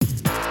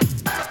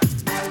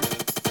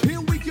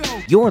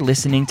You're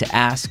listening to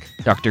Ask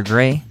Dr.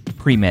 Gray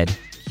Pre-Med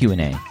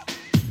Q&A.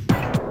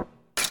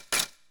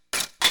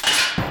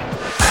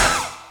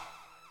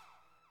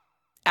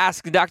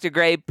 Ask Dr.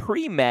 Gray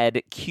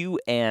Pre-Med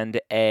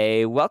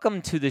Q&A.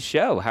 Welcome to the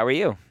show. How are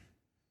you?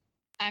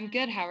 I'm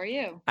good. How are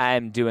you?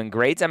 I'm doing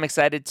great. I'm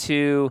excited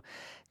to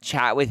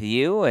chat with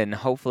you and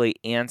hopefully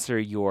answer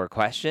your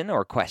question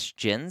or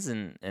questions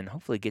and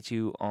hopefully get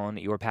you on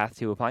your path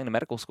to applying to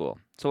medical school.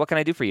 So what can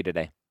I do for you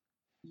today?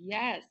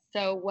 Yes.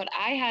 So what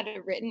I had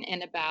written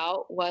in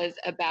about was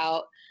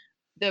about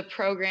the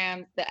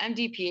programs, the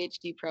MD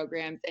PhD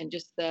programs, and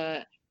just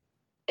the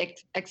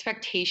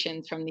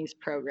expectations from these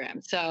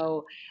programs.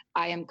 So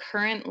I am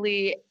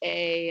currently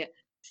a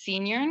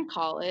senior in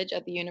college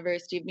at the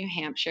University of New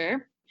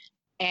Hampshire,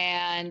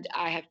 and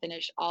I have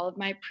finished all of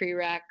my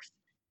prereqs.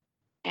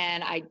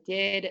 And I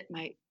did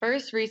my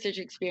first research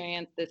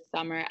experience this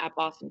summer at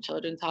Boston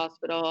Children's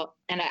Hospital,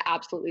 and I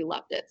absolutely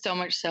loved it. So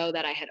much so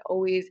that I had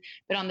always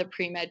been on the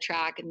pre-med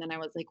track. And then I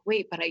was like,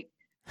 wait, but I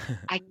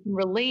can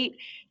relate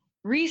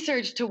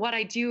research to what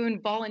I do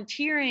in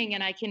volunteering,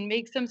 and I can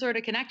make some sort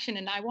of connection,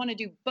 and I want to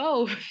do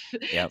both.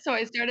 Yep. So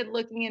I started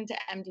looking into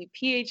MD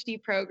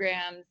PhD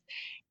programs,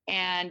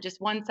 and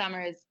just one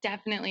summer is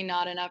definitely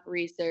not enough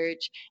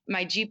research.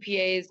 My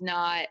GPA is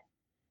not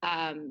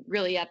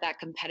really at that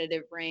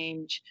competitive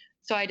range.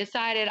 So I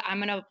decided I'm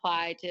going to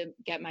apply to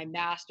get my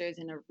master's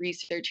in a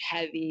research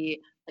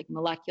heavy, like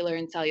molecular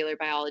and cellular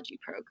biology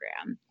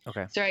program.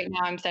 Okay. So right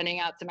now I'm sending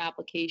out some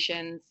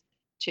applications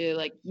to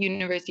like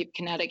University of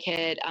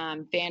Connecticut,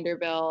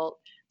 Vanderbilt.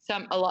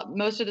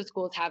 Most of the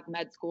schools have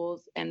med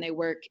schools, and they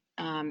work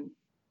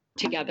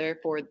together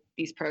for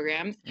these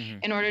programs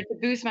in order to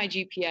boost my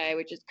GPA,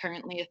 which is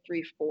currently a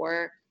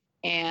 3.4,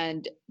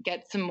 and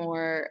get some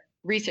more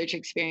research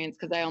experience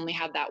because I only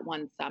have that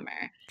one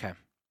summer. Okay.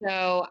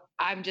 So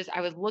I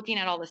was looking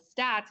at all the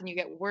stats, and you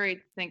get worried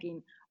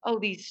thinking, oh,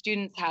 these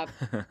students have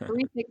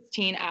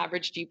 316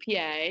 average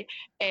GPA,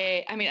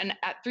 a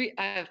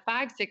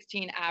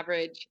 516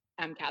 average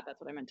MCAT, that's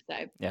what I meant to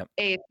say. Yep.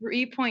 A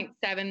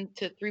 3.7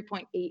 to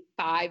 3.85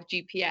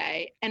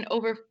 GPA, and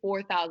over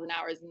 4,000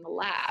 hours in the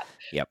lab.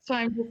 Yep. So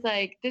I'm just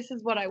like, this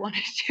is what I want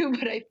to do,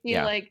 but I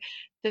feel like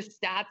the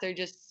stats are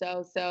just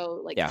so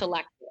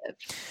selective.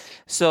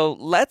 So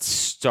let's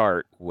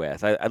start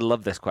with, I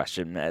love this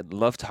question. I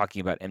love talking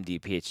about MD,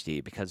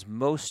 PhD because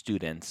most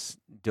students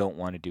don't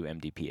want to do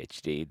MD,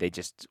 PhD. They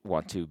just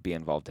want to be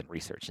involved in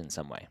research in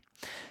some way.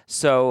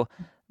 So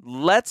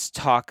let's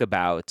talk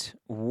about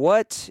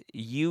what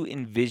you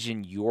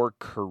envision your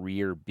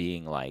career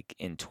being like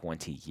in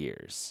 20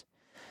 years.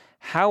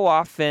 How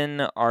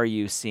often are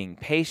you seeing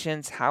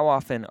patients? How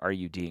often are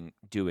you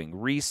doing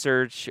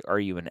research? Are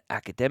you an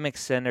academic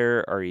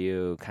center? Are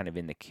you kind of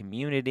in the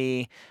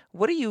community?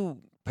 What do you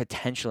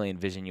potentially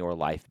envision your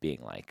life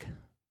being like?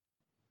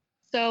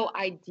 So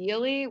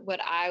ideally, what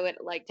I would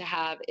like to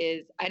have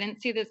is, I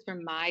didn't see this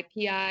from my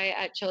PI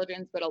at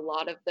Children's, but a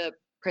lot of the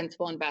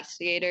principal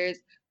investigators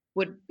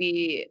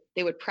they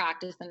would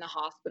practice in the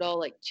hospital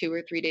like 2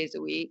 or 3 days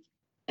a week,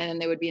 and then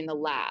they would be in the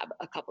lab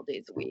a couple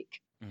days a week.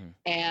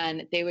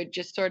 And they would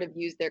just sort of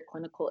use their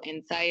clinical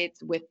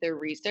insights with their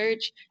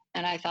research.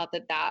 And I thought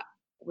that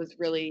was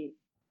really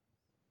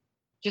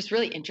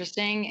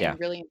interesting and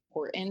really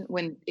important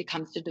when it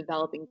comes to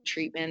developing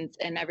treatments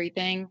and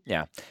everything.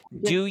 Yeah.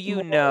 Do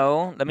you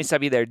know, let me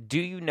stop you there. Do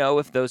you know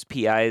if those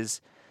PIs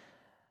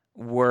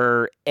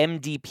were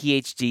MD,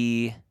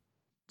 PhD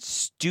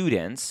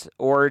students,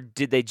 or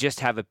did they just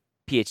have a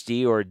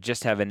PhD or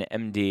just have an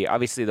MD?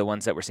 Obviously, the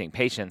ones that we're seeing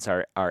patients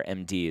are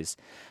MDs.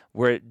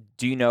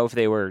 Do you know if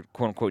they were,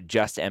 quote unquote,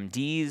 just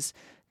MDs?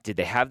 Did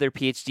they have their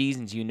PhDs?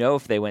 And do you know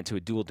if they went to a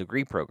dual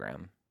degree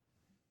program?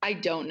 I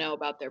don't know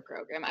about their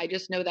program. I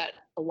just know that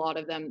a lot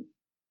of them,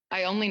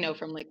 I only know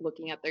from like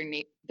looking at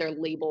their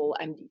label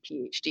MD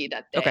PhD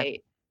that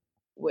they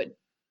would,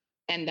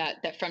 and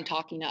that from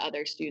talking to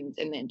other students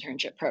in the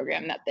internship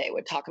program, that they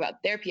would talk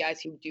about their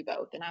PIs who would do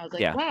both. And I was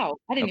like, wow,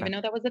 I didn't even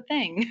know that was a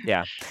thing.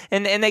 Yeah.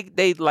 And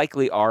they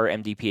likely are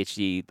MD,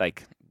 PhD,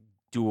 like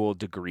dual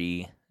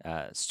degree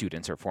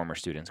students or former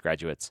students,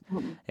 graduates,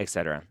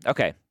 etc.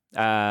 Okay.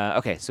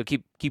 Okay. So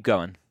keep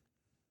going.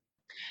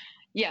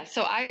 Yeah.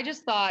 So I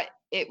just thought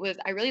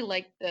I really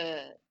liked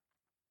I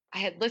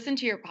had listened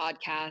to your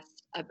podcast.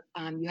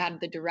 You had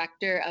the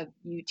director of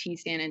UT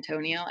San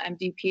Antonio,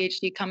 MD,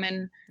 PhD, come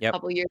in a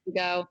couple years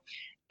ago.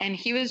 And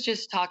he was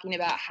just talking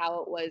about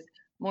how it was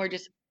more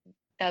just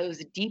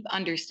those deep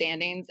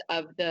understandings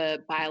of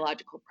the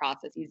biological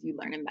processes you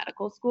learn in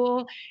medical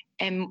school,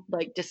 and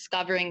like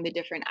discovering the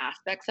different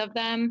aspects of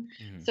them.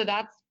 So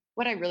that's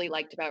what I really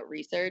liked about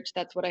research.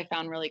 That's what I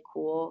found really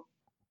cool.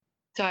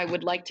 So I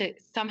would like to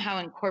somehow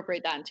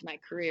incorporate that into my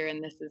career.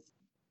 And this is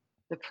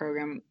the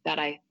program that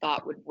I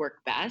thought would work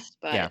best.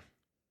 But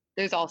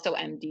there's also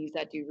MDs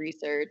that do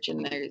research,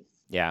 and there's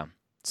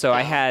So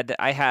I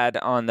had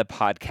on the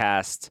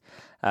podcast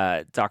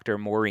Dr.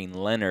 Maureen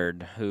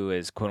Leonard, who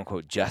is quote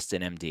unquote just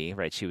an MD,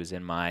 right? She was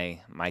in my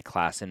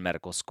class in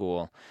medical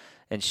school,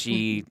 and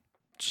she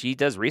she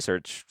does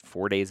research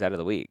 4 days out of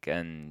the week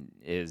and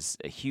is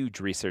a huge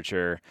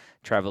researcher,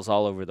 travels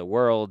all over the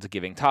world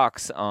giving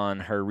talks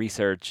on her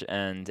research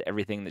and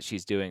everything that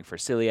she's doing for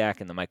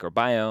celiac and the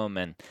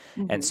microbiome and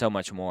Mhm. so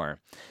much more.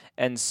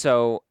 And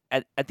so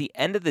at the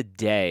end of the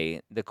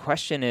day, the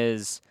question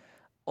is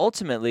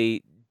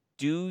ultimately,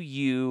 do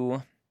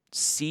you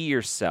see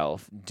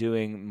yourself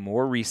doing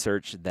more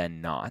research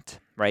than not,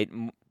 right?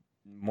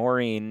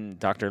 Maureen,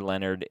 Dr.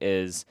 Leonard,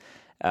 is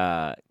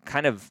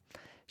kind of,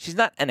 she's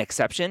not an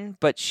exception,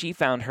 but she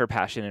found her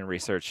passion in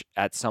research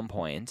at some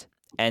point,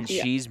 and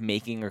Yeah. she's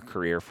making a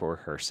career for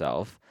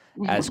herself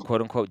as Mhm.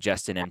 quote unquote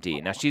just an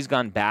MD. Now, she's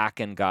gone back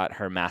and got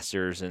her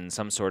master's in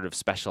some sort of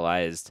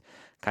specialized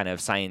kind of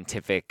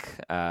scientific,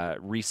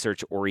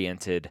 research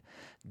oriented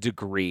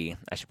degree.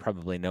 I should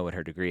probably know what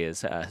her degree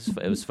is.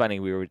 It was funny.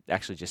 We were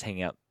actually just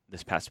hanging out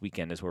this past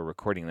weekend as we're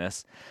recording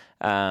this.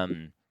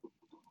 Um,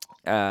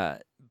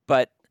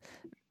 but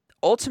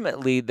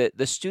ultimately,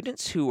 the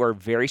students who are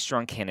very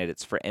strong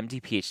candidates for MD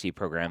PhD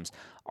programs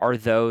are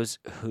those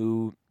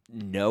who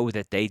know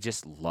that they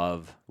just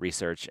love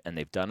research and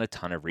they've done a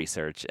ton of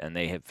research and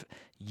they have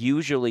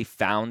usually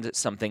found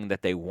something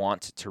that they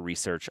want to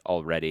research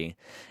already.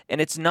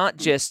 And it's not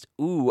just,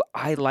 ooh,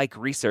 I like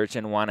research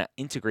and want to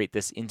integrate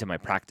this into my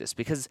practice,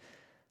 because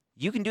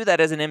you can do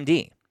that as an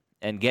MD.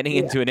 And getting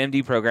Yeah. into an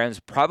MD program is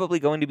probably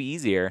going to be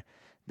easier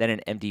than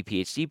an MD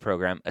PhD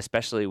program,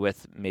 especially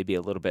with maybe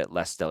a little bit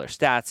less stellar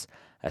stats,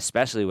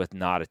 especially with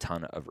not a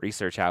ton of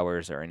research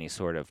hours or any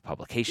sort of Yeah.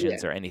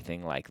 publications or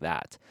anything like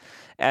that.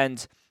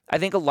 And I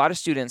think a lot of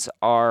students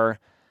are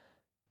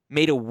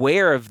made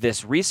aware of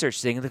this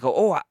research thing, and they go,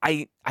 "Oh,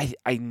 I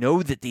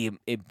know that the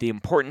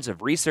importance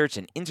of research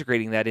and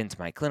integrating that into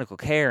my clinical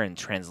care and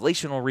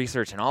translational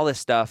research and all this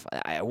stuff.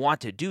 I want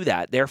to do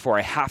that. Therefore,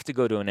 I have to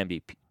go to an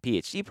MD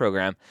PhD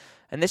program."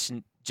 And this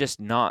is just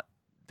not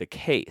the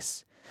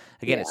case.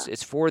 Again, Yeah.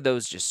 it's for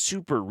those just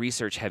super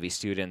research heavy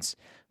students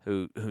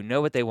who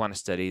know what they want to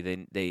study.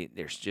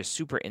 They're just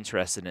super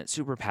interested in it,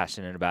 super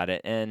passionate about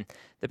it. And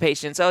the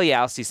patients, oh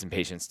yeah, I'll see some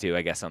patients too,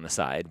 I guess, on the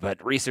side.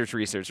 But research,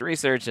 research,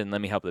 research, and let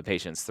me help the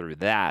patients through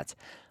that.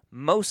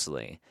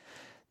 Mostly.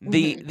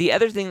 Mhm. The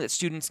other thing that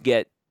students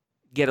get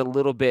a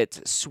little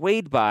bit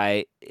swayed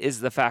by is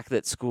the fact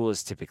that school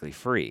is typically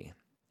free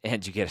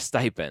and you get a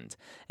stipend.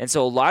 And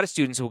so a lot of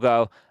students will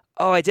go,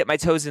 "Oh, I dip my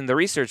toes in the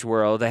research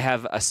world. I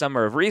have a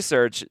summer of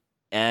research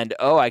and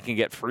oh, I can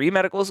get free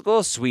medical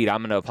school. Sweet,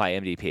 I'm going to apply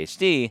MD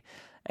PhD."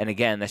 And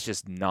again, that's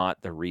just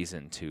not the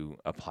reason to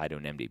apply to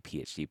an MD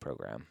PhD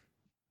program.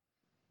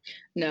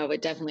 No,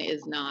 it definitely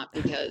is not,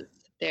 because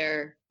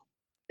they're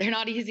they're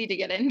not easy to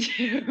get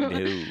into.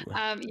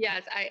 No.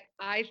 Yes,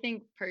 I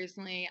think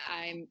personally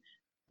I'm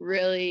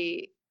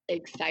really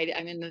excited.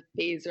 I'm in the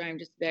phase where I'm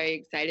just very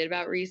excited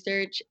about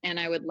research, and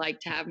I would like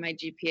to have my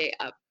GPA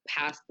up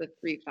past the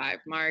 3.5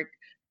 mark.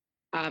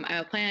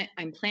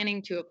 I'm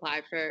planning to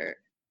apply for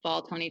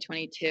fall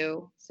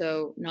 2022,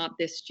 so not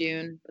this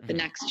June, but the Mhm.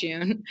 next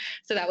June.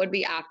 So that would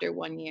be after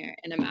 1 year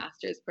in a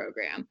master's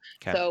program.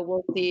 Okay. So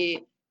we'll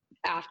see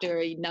after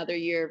another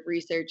year of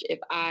research if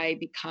I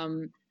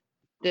become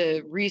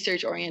the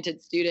research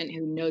oriented student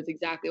who knows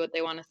exactly what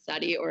they want to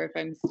study, or if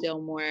I'm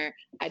still more,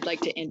 I'd like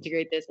to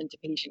integrate this into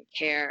patient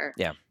care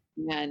Yeah.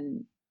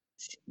 and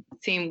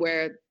seeing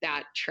where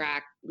that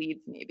track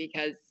leads me,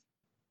 because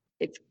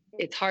it's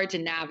it's hard to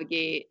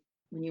navigate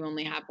when you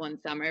only have one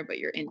summer but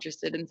you're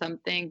interested in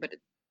something, but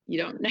you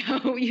don't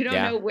know you don't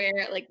Yeah. know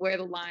where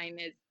the line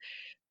is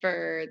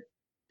for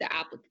the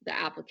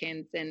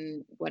applicants,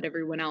 and what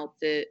everyone else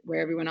is, where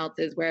everyone else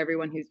is, where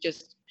everyone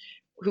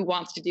who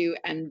wants to do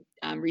and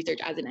research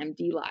as an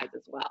MD lies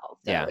as well.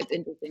 So Yeah. it's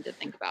interesting to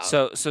think about.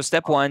 So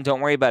step one, don't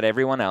worry about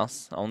everyone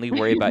else. Only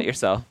worry about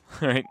yourself.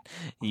 Right?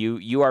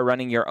 You are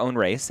running your own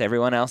race.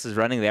 Everyone else is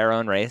running their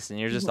own race, and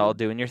you're just all Mhm.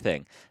 doing your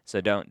thing.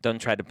 So don't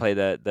try to play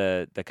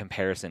the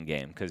comparison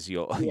game, because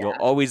you'll Yeah.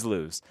 always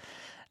lose.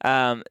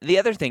 The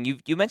other thing,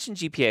 you mentioned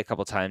GPA a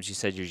couple times. You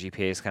said your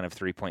GPA is kind of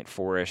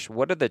 3.4 ish.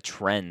 What are the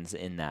trends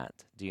in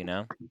that? Do you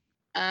know?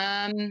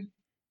 Um,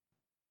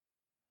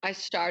 I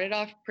started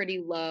off pretty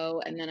low,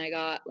 and then I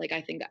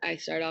think I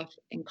started off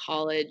in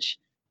college.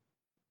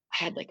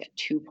 I had like a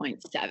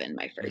 2.7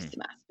 my first Mhm.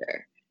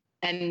 semester.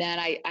 And then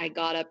I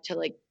got up to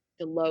like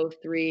the low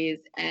threes.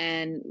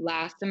 And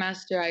last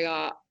semester I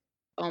got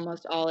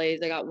almost all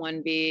A's. I got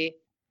one B.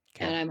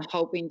 Okay. And I'm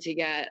hoping to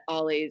get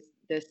all A's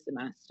this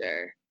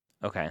semester.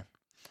 Okay.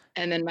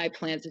 And then my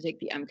plan is to take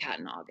the MCAT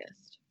in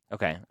August.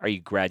 Okay. Are you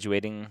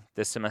graduating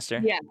this semester?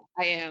 Yeah,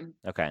 I am.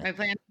 Okay. My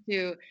plan is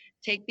to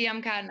take the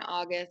MCAT in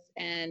August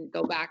and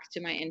go back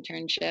to my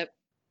internship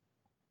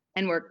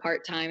and work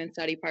part time and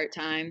study part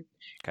time.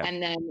 Okay.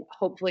 And then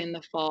hopefully in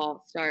the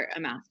fall start a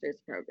master's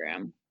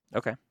program.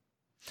 Okay.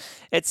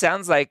 It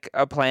sounds like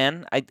a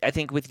plan. I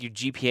think with your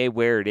GPA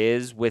where it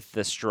is, with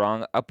the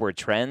strong upward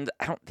trend,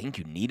 I don't think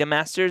you need a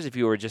master's if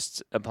you were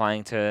just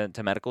applying to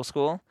medical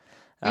school.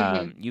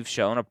 Hmm. You've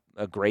shown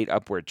a great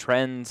upward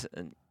trend.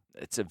 And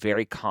it's a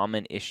very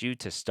common issue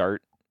to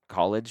start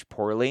college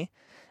poorly,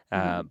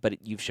 Hmm.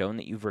 but you've shown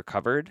that you've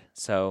recovered.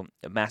 So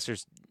a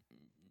master's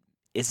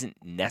isn't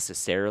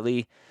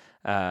necessarily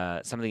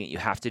something that you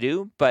have to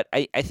do. But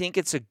I think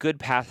it's a good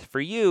path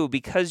for you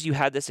because you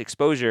had this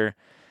exposure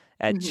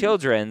at Hmm.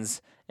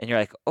 Children's and you're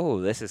like,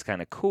 oh, this is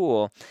kind of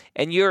cool.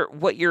 And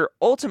what you're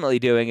ultimately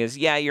doing is,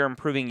 yeah, you're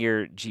improving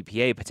your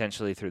GPA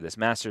potentially through this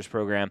master's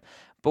program.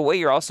 But what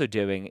you're also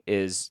doing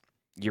is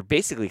you're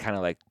basically kind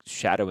of like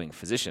shadowing a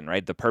physician,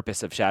 right? The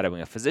purpose of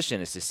shadowing a physician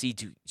is to see,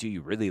 do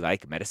you really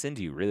like medicine?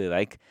 Do you really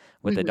like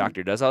what the Hmm.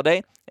 doctor does all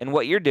day? And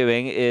what you're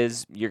doing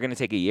is you're going to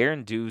take a year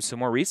and do some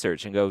more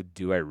research and go,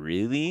 do I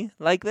really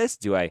like this?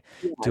 Yeah,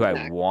 Do I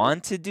exactly.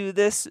 want to do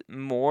this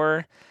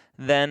more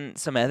than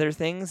some other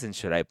things? And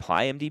should I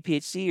apply MD,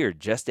 PhD, or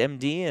just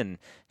MD and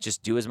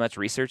just do as much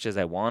research as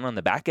I want on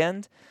the back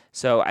end?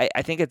 So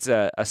I think it's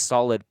a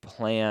solid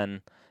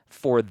plan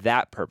for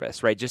that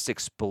purpose, right? Just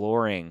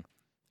exploring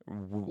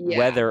Yeah.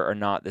 whether or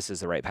not this is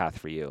the right path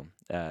for you,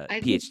 I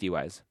think PhD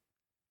wise.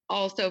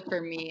 also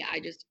for me, I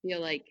just feel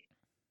like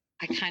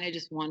I kind of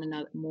just want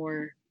another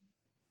more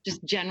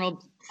just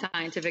general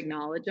scientific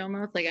knowledge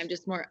almost. Like I'm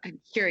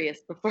curious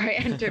before I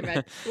enter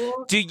med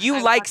school. Do you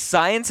I like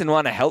science and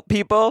want to help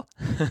people?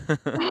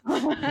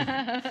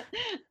 want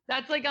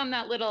that's like on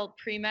that little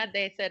pre-med.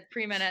 They said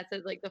pre-med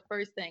says like the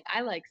first thing,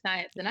 I like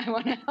science and I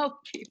want to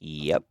help people.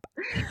 Yep.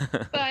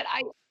 But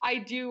I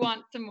do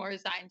want some more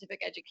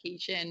scientific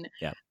education.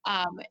 Yep.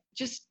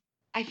 Just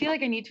I feel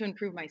like I need to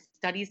improve my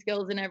study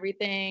skills and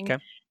everything.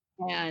 Okay.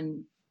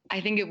 And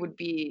I think it would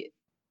be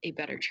a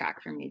better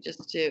track for me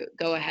just to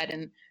go ahead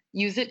and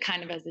use it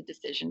kind of as a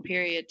decision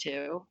period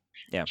too,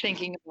 Yeah.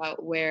 thinking about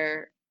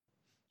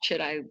should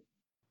I,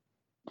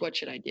 what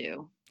should I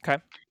do?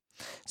 Okay.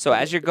 So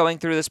as you're going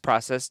through this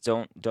process,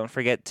 don't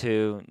forget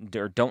to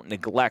or don't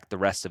neglect the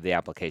rest of the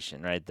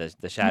application, right? The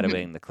Mhm.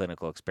 shadowing, the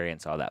clinical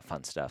experience, all that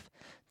fun stuff.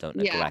 Don't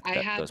Yeah, neglect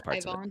those I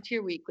parts of it.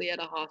 volunteer weekly at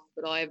a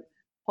hospital. I've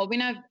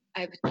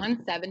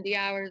done 70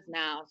 hours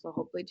now, so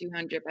hopefully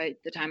 200 by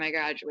the time I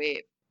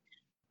graduate.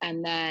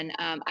 And then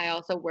I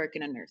also work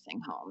in a nursing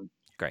home.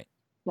 Great.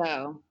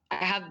 So I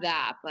have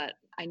that, but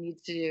I'm going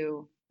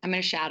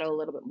to shadow a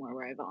little bit more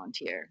where I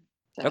volunteer.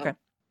 Okay. So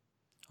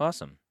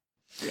Awesome.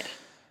 yeah,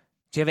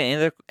 Do you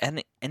have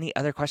any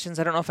other questions?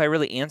 I don't know if I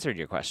really answered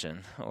your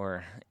question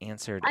or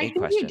answered I a think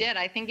you question. did.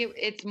 I think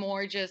it's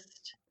more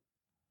just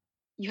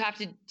you have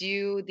to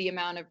do the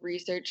amount of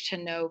research to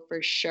know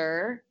for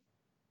sure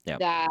Yeah.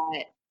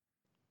 that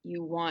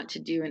you want to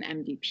do an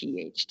MD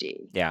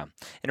PhD. Yeah.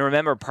 And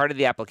remember, part of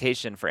the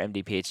application for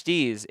MD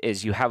PhDs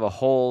is you have a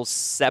whole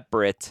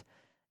separate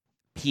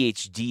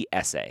PhD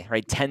essay,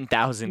 right?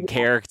 10,000 Yeah,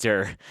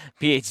 character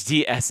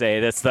PhD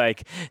essay that's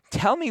like,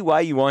 tell me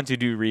why you want to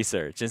do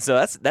research. And so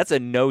that's a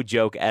no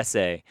joke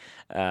essay.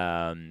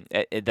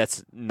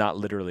 That's not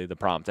literally the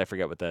prompt. I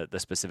forget what the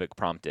specific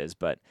prompt is,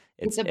 but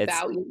it's it's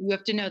about you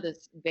have to know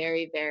this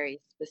very, very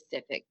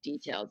specific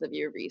details of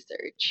your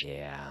research.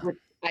 yeah. Which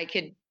I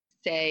could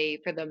say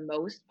for the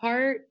most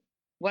part,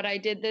 what I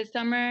did this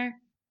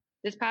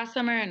past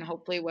summer, and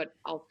hopefully what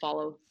I'll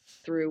follow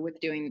through with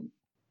doing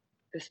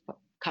this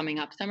coming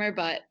up summer.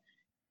 But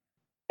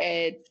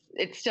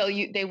it's still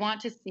they want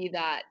to see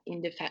that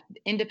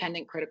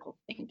independent critical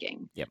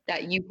thinking, Yep.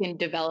 that you can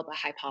develop a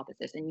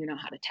hypothesis and you know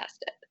how to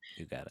test it.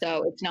 You got it.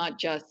 So it's not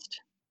just,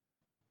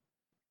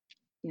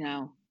 you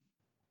know,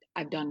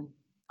 I've done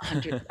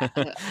 100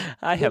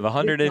 I have this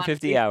amount of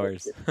 150 research.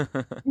 hours.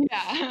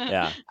 Yeah.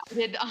 Yeah. I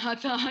did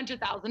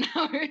 100,000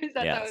 hours.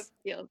 That's how it Yes.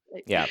 feels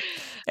like. Yeah.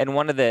 And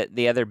one of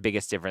the other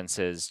biggest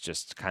differences,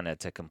 just kind of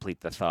to complete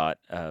the thought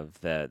of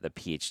the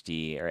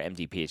PhD or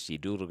MD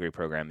PhD dual degree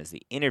program, is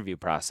the interview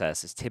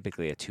process is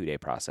typically a 2-day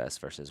process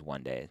versus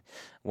 1 day.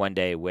 1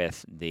 day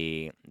with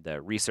the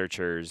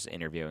researchers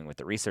interviewing with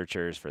the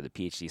researchers for the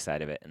PhD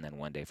side of it, and then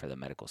 1 day for the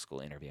medical school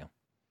interview.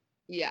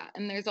 Yeah.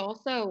 And there's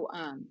also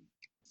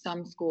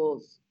some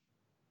schools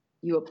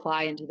you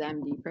apply into the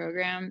MD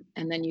program,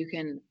 and then you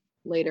can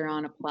later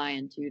on apply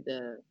into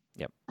the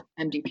Yep.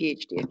 MD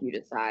PhD if you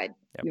decide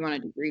Yep. you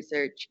want to do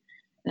research.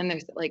 Then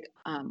there's like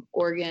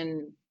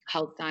Oregon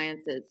Health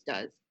Sciences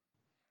does.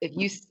 If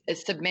you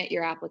submit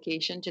your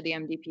application to the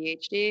MD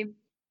PhD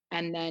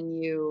and then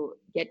you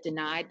get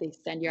denied, they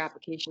send your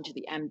application to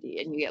the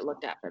MD and you get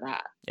looked at for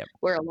that. Yep.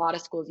 Where a lot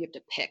of schools you have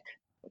to pick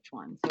which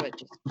one, so it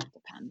just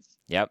depends.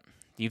 Yep.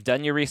 You've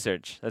done your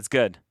research. That's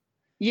good.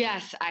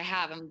 Yes, I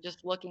have. I'm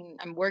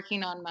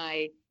working on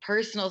my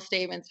personal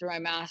statements for my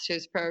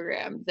master's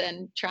programs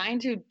and trying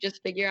to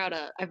just figure out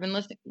I've been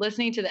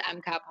listening to the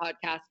MCAT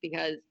podcast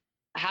because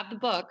I have the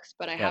books,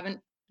 but I Yep.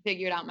 haven't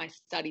figured out my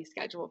study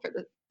schedule for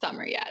the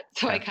summer yet.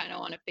 So I kind of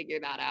want to figure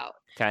that out.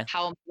 Okay.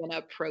 How I'm going to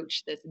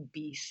approach this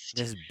beast.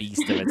 This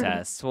beast of a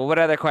test. Well, what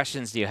other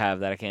questions do you have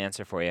that I can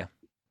answer for you?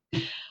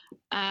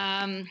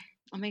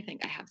 Let me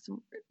think. I have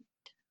some.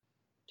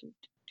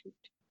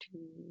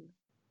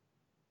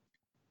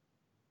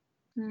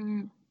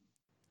 Do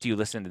you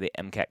listen to the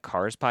MCAT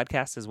Cars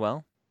podcast as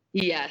well?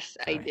 Yes,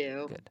 I Right,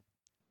 do. good.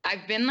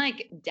 I've been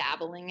like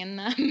dabbling in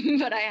them,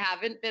 but I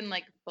haven't been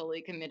like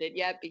fully committed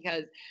yet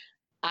because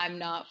I'm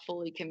not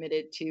fully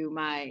committed to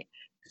my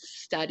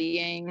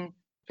studying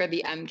for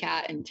the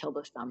MCAT until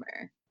the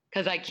summer.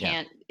 because I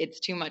can't, it's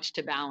too much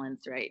to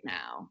balance right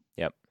now.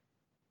 Yep.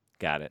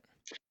 Got it.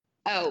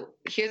 Oh,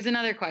 here's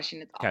another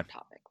question. It's off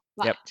topic.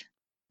 But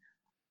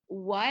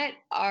what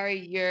are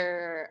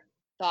your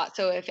thoughts?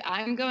 So if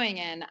I'm going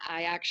in,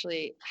 I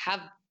actually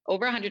have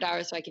over 100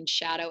 hours so I can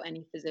shadow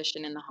any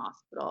physician in the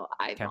hospital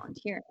I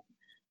volunteer in.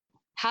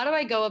 How do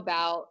I go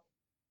about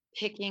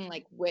picking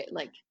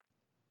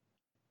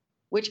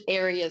which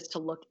areas to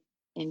look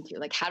into?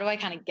 Like, how do I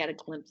kind of get a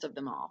glimpse of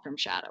them all from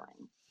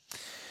shadowing?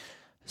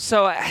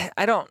 So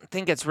I don't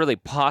think it's really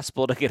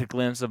possible to get a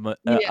glimpse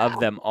of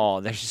them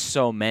all. There's just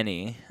so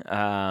many.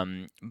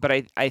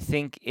 But I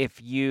think if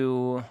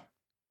you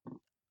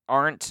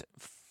aren't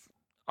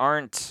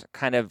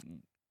kind of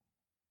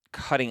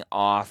cutting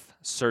off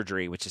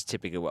surgery, which is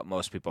typically what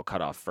most people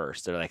cut off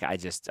first. They're like, I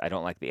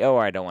don't like the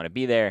OR, I don't want to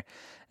be there,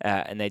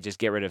 and they just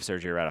get rid of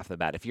surgery right off the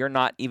bat. If you're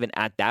not even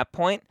at that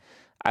point,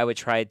 I would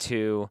try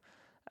to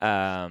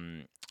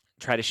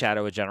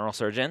shadow a general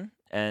surgeon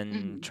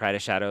and try to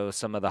shadow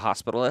some of the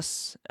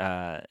hospitalists,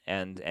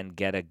 and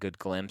get a good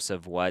glimpse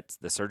of what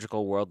the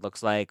surgical world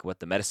looks like, what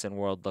the medicine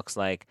world looks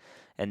like,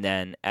 and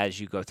then as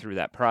you go through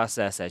that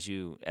process, as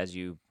you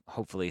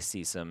hopefully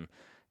see some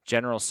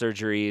general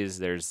surgeries,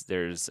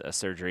 there's a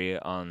surgery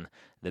on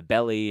the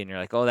belly, and you're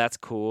like, oh, that's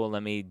cool.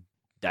 Let me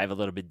dive a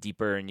little bit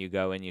deeper, and you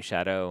go and you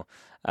shadow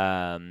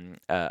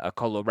a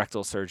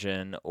colorectal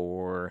surgeon,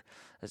 or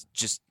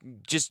just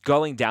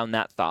going down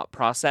that thought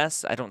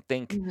process. I don't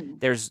think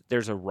there's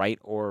a right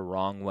or a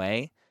wrong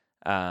way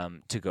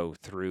to go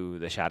through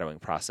the shadowing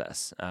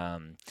process.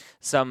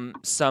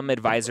 Some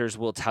advisors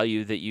will tell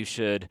you that you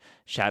should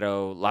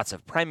shadow lots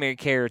of primary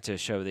care to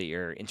show that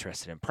you're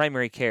interested in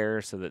primary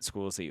care, so that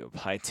schools that you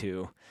apply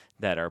to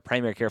that are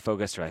primary care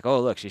focused are like,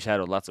 oh, look, she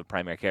shadowed lots of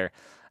primary care.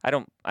 I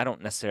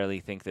don't necessarily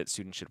think that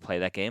students should play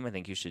that game. I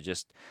think you should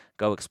just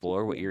go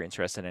explore what you're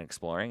interested in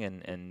exploring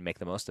and make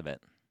the most of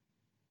it.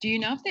 Do you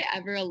know if they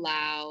ever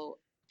allow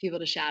people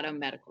to shadow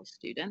medical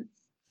students?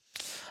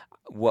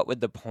 What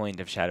would the point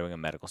of shadowing a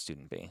medical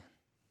student be?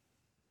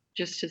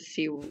 Just to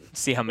see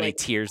how many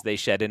tears they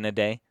shed in a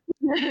day.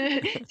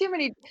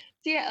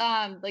 see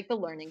like the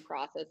learning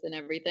process and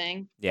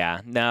everything.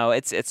 Yeah, no,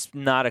 it's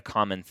not a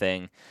common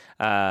thing.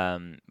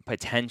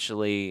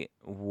 Potentially,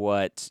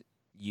 what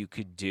you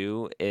could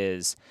do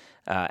is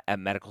at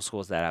medical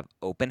schools that have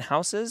open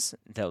houses,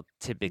 they'll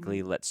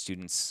typically let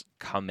students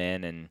come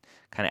in and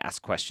kind of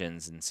ask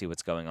questions and see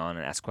what's going on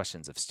and ask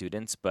questions of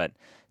students. But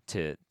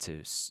to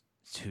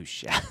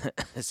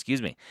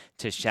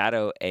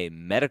shadow a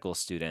medical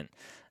student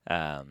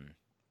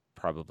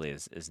probably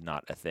is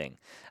not a thing.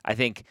 I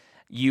think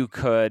you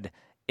could,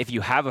 if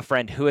you have a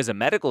friend who is a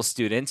medical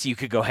student, you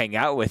could go hang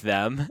out with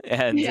them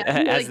and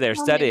as they're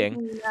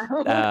studying,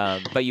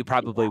 but you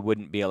probably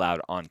wouldn't be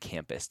allowed on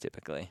campus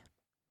typically.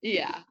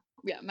 Yeah.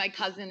 My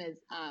cousin is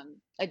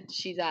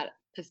she's at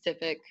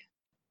Pacific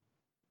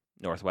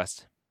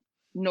Northwest.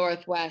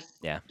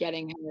 Yeah.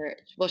 Getting her,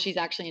 well, she's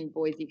actually in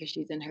Boise because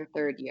she's in her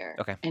third year.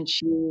 Okay. And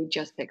she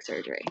just picked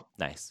surgery.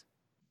 Nice.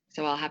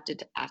 So I'll have to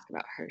ask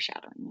about her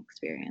shadowing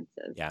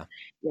experiences. Yeah.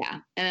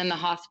 And then the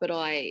hospital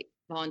I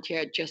volunteer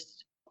at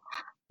just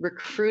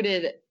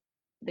recruited,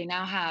 they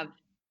now have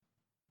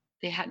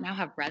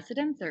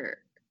residents or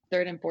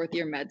third and fourth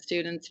year med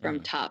students from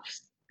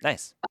Tufts.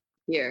 Nice.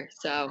 Here.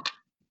 So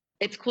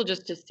it's cool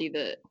just to see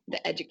the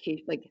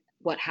education, like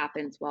what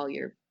happens while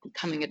you're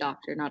becoming a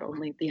doctor, not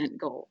only the end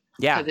goal.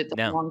 Yeah, because it's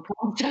a long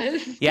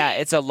process. Yeah,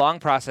 it's a long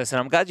process, and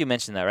I'm glad you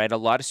mentioned that, right? A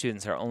lot of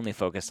students are only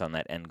focused on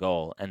that end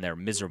goal, and they're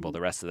miserable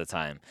the rest of the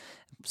time.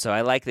 So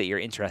I like that you're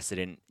interested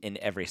in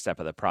every step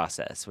of the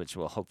process, which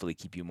will hopefully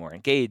keep you more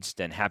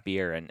engaged and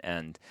happier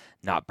and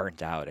not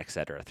burnt out, et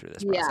cetera, through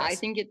this process. Yeah, I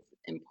think it's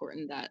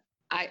important that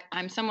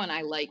I'm someone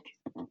I like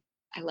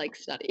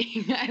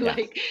studying.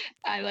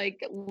 I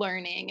like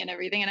learning and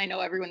everything. And I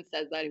know everyone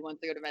says that who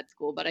wants to go to med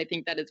school, but I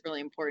think that is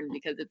really important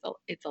because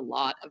it's a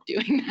lot of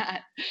doing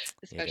that,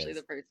 especially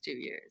the first 2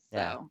 years.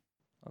 Yeah. So.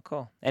 Oh,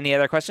 cool. Any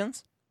other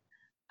questions?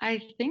 I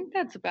think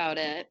that's about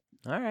it.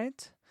 All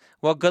right.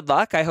 Well, good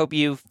luck. I hope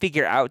you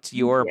figure out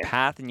your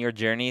path and your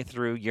journey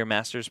through your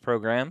master's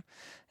program,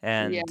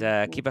 and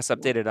keep us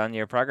updated on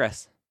your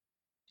progress.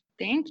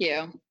 Thank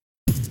you.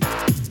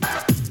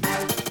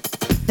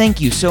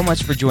 Thank you so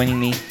much for joining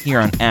me here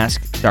on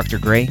Ask Dr.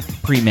 Gray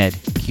Pre-Med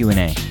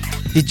Q&A.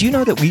 Did you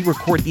know that we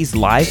record these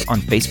live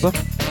on Facebook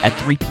at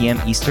 3 p.m.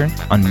 Eastern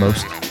on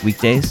most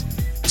weekdays?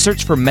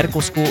 Search for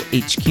Medical School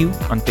HQ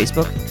on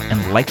Facebook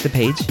and like the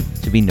page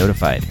to be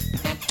notified.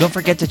 Don't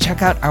forget to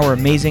check out our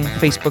amazing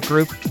Facebook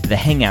group, The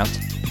Hangout,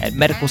 at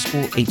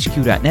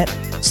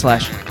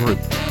medicalschoolhq.net/group.